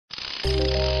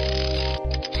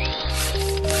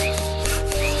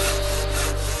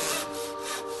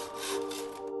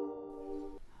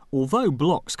Although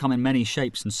blocks come in many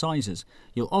shapes and sizes,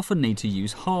 you'll often need to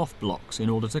use half blocks in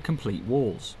order to complete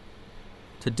walls.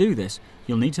 To do this,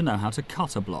 you'll need to know how to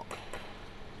cut a block.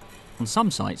 On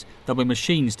some sites, there'll be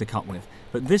machines to cut with,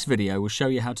 but this video will show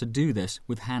you how to do this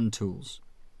with hand tools.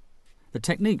 The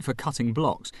technique for cutting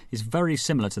blocks is very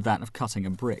similar to that of cutting a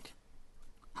brick.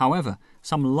 However,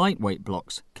 some lightweight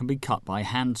blocks can be cut by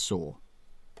hand saw.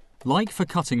 Like for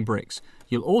cutting bricks,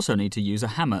 you'll also need to use a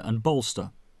hammer and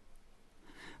bolster.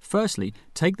 Firstly,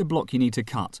 take the block you need to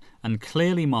cut and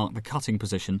clearly mark the cutting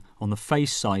position on the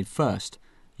face side first,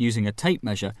 using a tape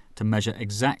measure to measure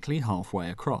exactly halfway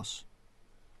across.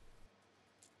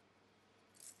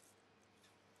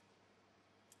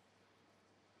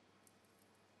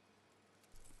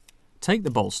 Take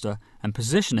the bolster and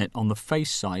position it on the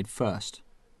face side first.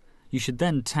 You should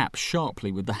then tap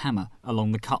sharply with the hammer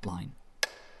along the cut line.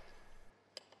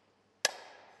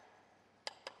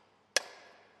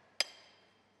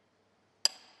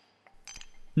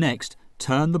 Next,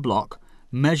 turn the block,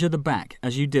 measure the back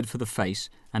as you did for the face,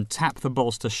 and tap the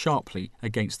bolster sharply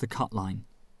against the cut line.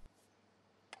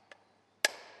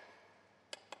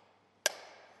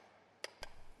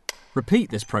 Repeat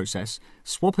this process,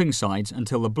 swapping sides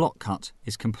until the block cut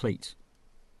is complete.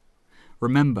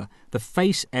 Remember, the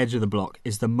face edge of the block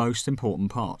is the most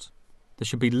important part. There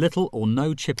should be little or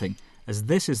no chipping, as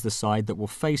this is the side that will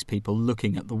face people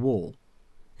looking at the wall.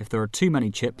 If there are too many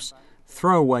chips,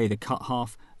 throw away the cut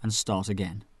half and start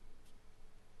again.